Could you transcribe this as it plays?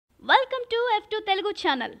F2 Telugu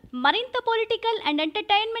channel. మరింత political and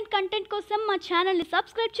entertainment content కోసం మా ఛానల్ ని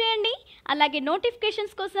సబ్స్క్రైబ్ చేయండి. అలాగే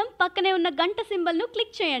నోటిఫికేషన్స్ కోసం పక్కనే ఉన్న గంట సింబల్ ను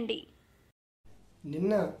క్లిక్ చేయండి.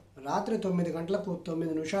 నిన్న రాత్రి 9 గంటలకు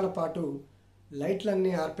 9 నిమిషాల పాటు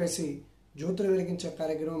లైట్లన్నీ ఆర్పేసి జ్యోతులు వెలిగించే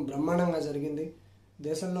కార్యక్రమం బ్రహ్మాండంగా జరిగింది.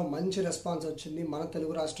 దేశంలో మంచి రెస్పాన్స్ వచ్చింది. మన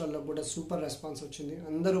తెలుగు రాష్ట్రాల్లో కూడా సూపర్ రెస్పాన్స్ వచ్చింది.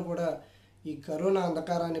 అందరూ కూడా ఈ కరోనా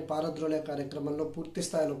అంధకారాన్ని పారద్రోలే కార్యక్రమంలో పూర్తి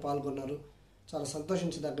స్థాయిలో పాల్గొన్నారు. చాలా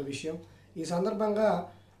సంతోషించదగ్గ విషయం. ఈ సందర్భంగా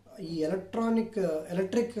ఈ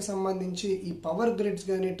ఎలక్ట్రిక్ సంబంధించి ఈ పవర్ గ్రిడ్స్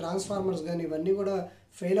కానీ ట్రాన్స్ఫార్మర్స్ కానీ ఇవన్నీ కూడా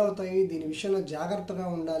ఫెయిల్ అవుతాయి, దీని విషయంలో జాగ్రత్తగా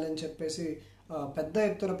ఉండాలని చెప్పేసి పెద్ద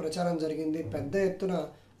ఎత్తున ప్రచారం జరిగింది. పెద్ద ఎత్తున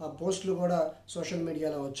పోస్టులు కూడా సోషల్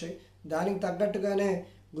మీడియాలో వచ్చాయి. దానికి తగ్గట్టుగానే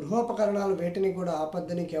గృహోపకరణాలు వేటిని కూడా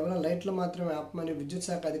ఆపద్దని, కేవలం లైట్లు మాత్రమే ఆపమని విద్యుత్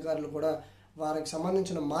శాఖ అధికారులు కూడా వారికి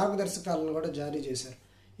సంబంధించిన మార్గదర్శకాలను కూడా జారీ చేశారు.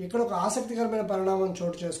 ఇక్కడ ఒక ఆసక్తికరమైన పరిణామం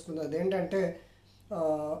చోటు చేసుకుంది. అదేంటంటే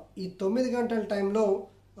ఈ 9 గంటల టైంలో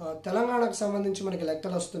తెలంగాణకు సంబంధించి మనకి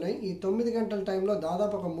లెక్కలు వస్తున్నాయి. ఈ 9 గంటల టైంలో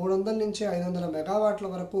దాదాపు ఒక 300 నుంచి 500 మెగావాట్ల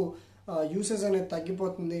వరకు యూసేజ్ అనేది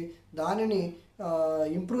తగ్గిపోతుంది. దానిని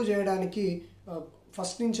ఇంప్రూవ్ చేయడానికి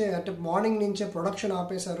ఫస్ట్ నుంచే అంటే మార్నింగ్ నుంచే ప్రొడక్షన్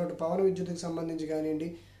ఆపేశారు. అటు పవన విద్యుత్కి సంబంధించి కానివ్వండి,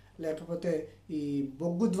 లేకపోతే ఈ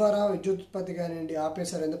బొగ్గు ద్వారా విద్యుత్ ఉత్పత్తి కానివ్వండి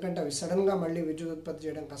ఆపేశారు. ఎందుకంటే అవి సడన్గా మళ్ళీ విద్యుత్ ఉత్పత్తి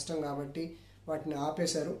చేయడం కష్టం కాబట్టి వాటిని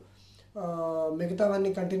ఆపేశారు. మిగతావన్నీ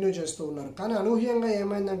కంటిన్యూ చేస్తూ ఉన్నారు. కానీ అనూహ్యంగా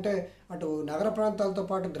ఏమైందంటే అటు నగర ప్రాంతాలతో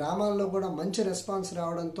పాటు గ్రామాల్లో కూడా మంచి రెస్పాన్స్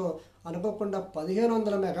రావడంతో అనుకోకుండా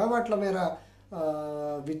 1500 మెగావాట్ల మేర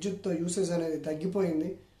విద్యుత్ యూసేజ్ అనేది తగ్గిపోయింది.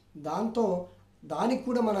 దానికి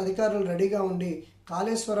కూడా మన అధికారులు రెడీగా ఉండి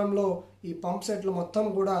కాళేశ్వరంలో ఈ పంప్ సెట్లు మొత్తం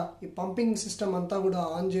కూడా ఈ పంపింగ్ సిస్టమ్ అంతా కూడా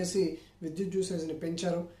ఆన్ చేసి విద్యుత్ యూసేజ్ని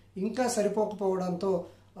పెంచారు. ఇంకా సరిపోకపోవడంతో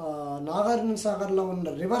నాగార్జున సాగర్లో ఉన్న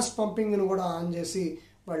రివర్స్ పంపింగ్ను కూడా ఆన్ చేసి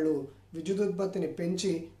వాళ్ళు విద్యుత్ ఉత్పత్తిని పెంచి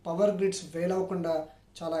పవర్ గ్రిడ్స్ ఫెయిల్ అవ్వకుండా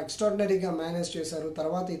చాలా ఎక్స్ట్రాడినరీగా మేనేజ్ చేశారు.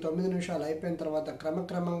 తర్వాత ఈ 9 నిమిషాలు అయిపోయిన తర్వాత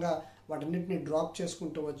క్రమక్రమంగా వాటన్నిటిని డ్రాప్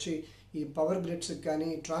చేసుకుంటూ వచ్చి ఈ పవర్ గ్రిడ్స్కి కానీ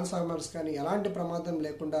ట్రాన్స్ఫార్మర్స్ కానీ ఎలాంటి ప్రమాదం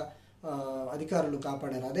లేకుండా అధికారులు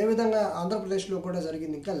కాపాడారు. అదేవిధంగా ఆంధ్రప్రదేశ్లో కూడా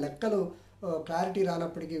జరిగింది. ఇంకా లెక్కలు క్లారిటీ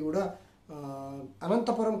రానప్పటికీ కూడా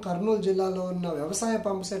అనంతపురం, కర్నూలు జిల్లాలో ఉన్న వ్యవసాయ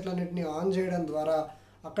పంప్ సెట్లన్నింటినీ ఆన్ చేయడం ద్వారా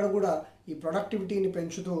అక్కడ కూడా ఈ ప్రొడక్టివిటీని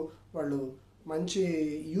పెంచుతూ వాళ్ళు మంచి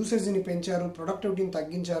యూసేజ్ని పెంచారు, ప్రొడక్టివిటీని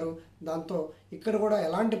తగ్గించారు. దాంతో ఇక్కడ కూడా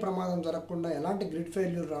ఎలాంటి ప్రమాదం జరగకుండా, ఎలాంటి గ్రిడ్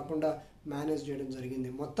ఫెయిల్యూర్ రాకుండా మేనేజ్ చేయడం జరిగింది.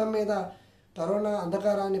 మొత్తం మీద కరోనా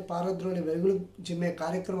అంధకారాన్ని పారద్రోలి వెలుగులు చిమ్మే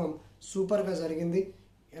కార్యక్రమం సూపర్గా జరిగింది.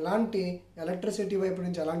 ఎలాంటి ఎలక్ట్రిసిటీ వైపు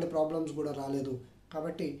నుంచి ఎలాంటి ప్రాబ్లమ్స్ కూడా రాలేదు.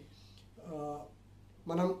 కాబట్టి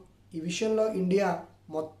మనం ఈ విషయంలో ఇండియా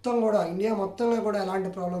మొత్తంలో కూడా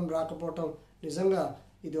ఎలాంటి ప్రాబ్లం రాకపోవటం నిజంగా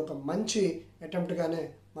ఇది ఒక మంచి అటెంప్ట్గానే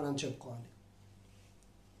మనం చెప్పుకోవాలి.